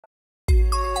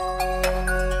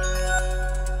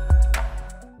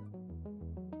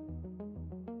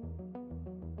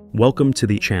Welcome to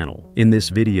the channel. In this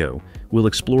video, we'll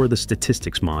explore the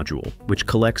statistics module, which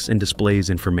collects and displays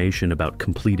information about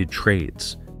completed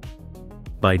trades.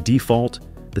 By default,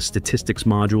 the statistics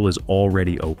module is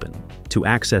already open. To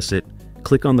access it,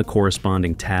 click on the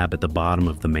corresponding tab at the bottom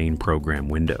of the main program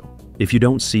window. If you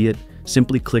don't see it,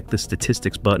 simply click the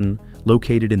statistics button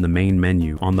located in the main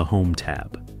menu on the Home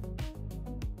tab.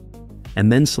 And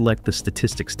then select the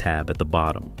Statistics tab at the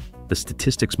bottom. The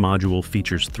Statistics module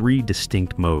features three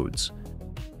distinct modes.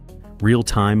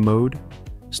 Real-time mode.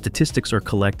 Statistics are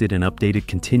collected and updated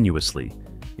continuously,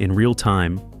 in real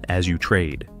time, as you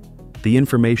trade. The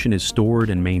information is stored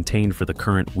and maintained for the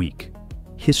current week.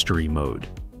 History mode.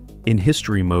 In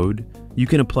history mode, you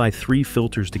can apply three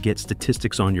filters to get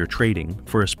statistics on your trading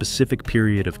for a specific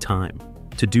period of time.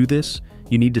 To do this,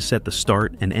 you need to set the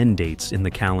start and end dates in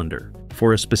the calendar.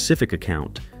 For a specific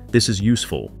account, this is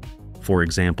useful. For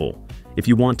example, if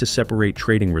you want to separate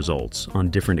trading results on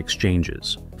different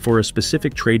exchanges. For a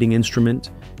specific trading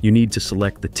instrument, you need to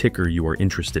select the ticker you are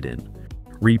interested in.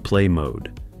 Replay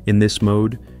mode. In this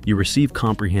mode, you receive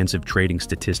comprehensive trading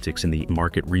statistics in the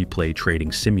Market Replay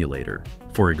Trading Simulator.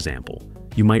 For example,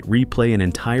 you might replay an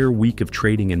entire week of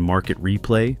trading in Market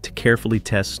Replay to carefully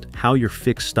test how your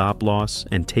fixed stop loss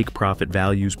and take profit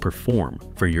values perform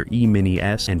for your E-mini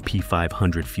S and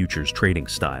P500 futures trading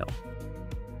style.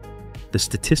 The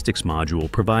Statistics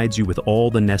module provides you with all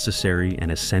the necessary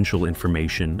and essential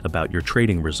information about your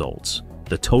trading results,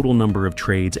 the total number of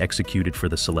trades executed for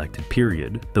the selected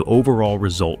period, the overall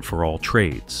result for all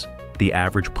trades, the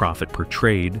average profit per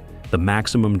trade, the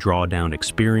maximum drawdown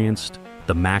experienced,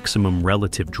 the maximum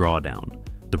relative drawdown,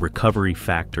 the recovery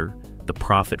factor, the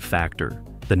profit factor,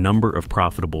 the number of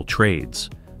profitable trades,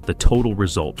 the total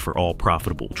result for all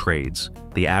profitable trades,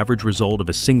 the average result of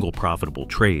a single profitable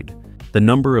trade, the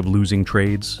number of losing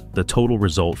trades, the total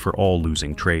result for all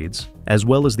losing trades, as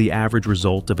well as the average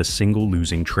result of a single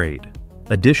losing trade.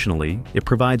 Additionally, it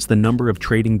provides the number of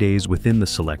trading days within the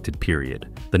selected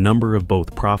period, the number of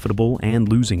both profitable and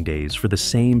losing days for the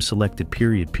same selected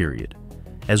period,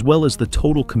 as well as the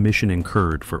total commission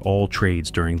incurred for all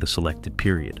trades during the selected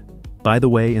period. By the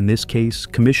way, in this case,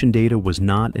 commission data was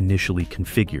not initially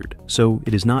configured, so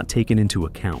it is not taken into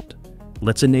account.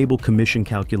 Let's enable commission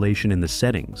calculation in the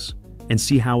settings and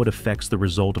see how it affects the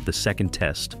result of the second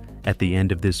test at the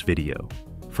end of this video.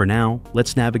 For now,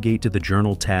 let's navigate to the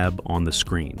Journal tab on the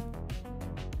screen.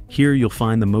 Here you'll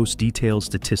find the most detailed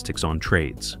statistics on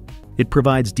trades. It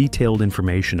provides detailed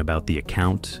information about the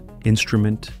account,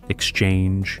 instrument,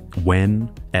 exchange,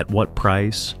 when, at what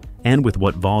price, and with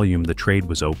what volume the trade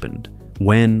was opened,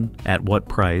 when, at what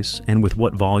price, and with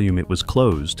what volume it was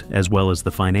closed, as well as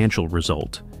the financial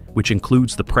result, which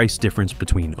includes the price difference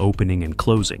between opening and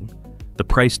closing, the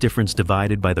price difference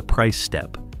divided by the price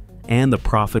step, and the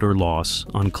profit or loss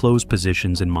on closed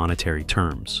positions in monetary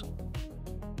terms.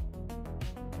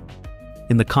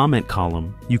 In the comment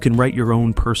column, you can write your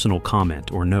own personal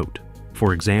comment or note.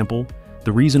 For example,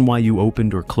 the reason why you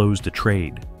opened or closed a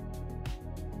trade.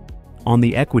 On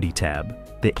the Equity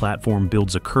tab, the platform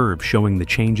builds a curve showing the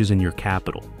changes in your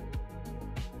capital.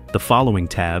 The following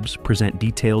tabs present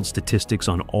detailed statistics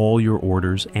on all your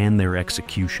orders and their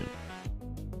execution.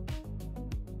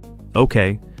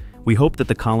 Okay, we hope that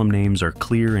the column names are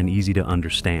clear and easy to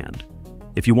understand.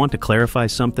 If you want to clarify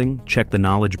something, check the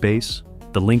knowledge base.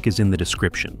 The link is in the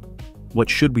description. What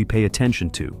should we pay attention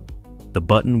to? The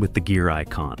button with the gear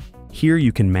icon. Here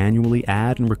you can manually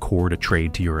add and record a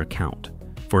trade to your account.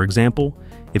 For example,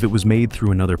 if it was made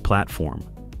through another platform.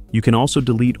 You can also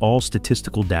delete all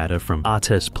statistical data from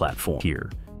ATAS platform here.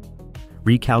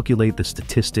 Recalculate the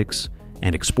statistics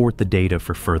and export the data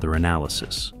for further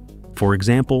analysis. For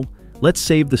example, let's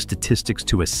save the statistics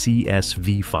to a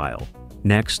CSV file.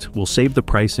 Next, we'll save the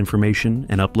price information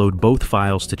and upload both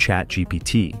files to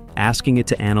ChatGPT, asking it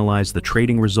to analyze the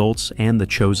trading results and the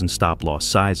chosen stop-loss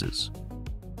sizes.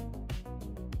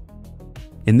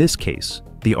 In this case,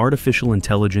 the artificial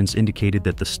intelligence indicated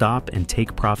that the stop and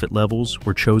take profit levels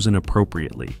were chosen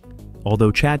appropriately.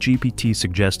 Although ChatGPT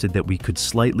suggested that we could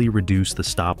slightly reduce the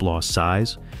stop-loss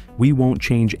size, we won't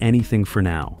change anything for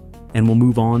now, and we'll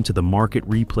move on to the Market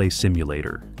Replay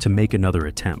Simulator to make another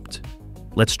attempt.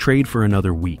 Let's trade for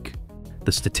another week.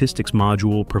 The Statistics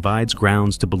module provides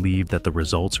grounds to believe that the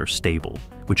results are stable,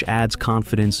 which adds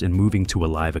confidence in moving to a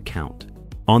live account.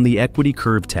 On the Equity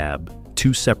Curve tab,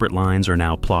 two separate lines are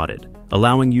now plotted,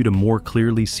 allowing you to more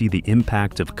clearly see the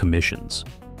impact of commissions.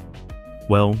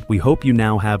 Well, we hope you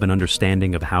now have an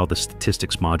understanding of how the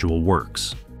Statistics module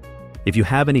works. If you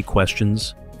have any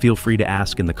questions, feel free to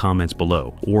ask in the comments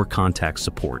below or contact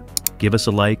support. Give us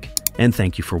a like, and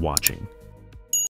thank you for watching.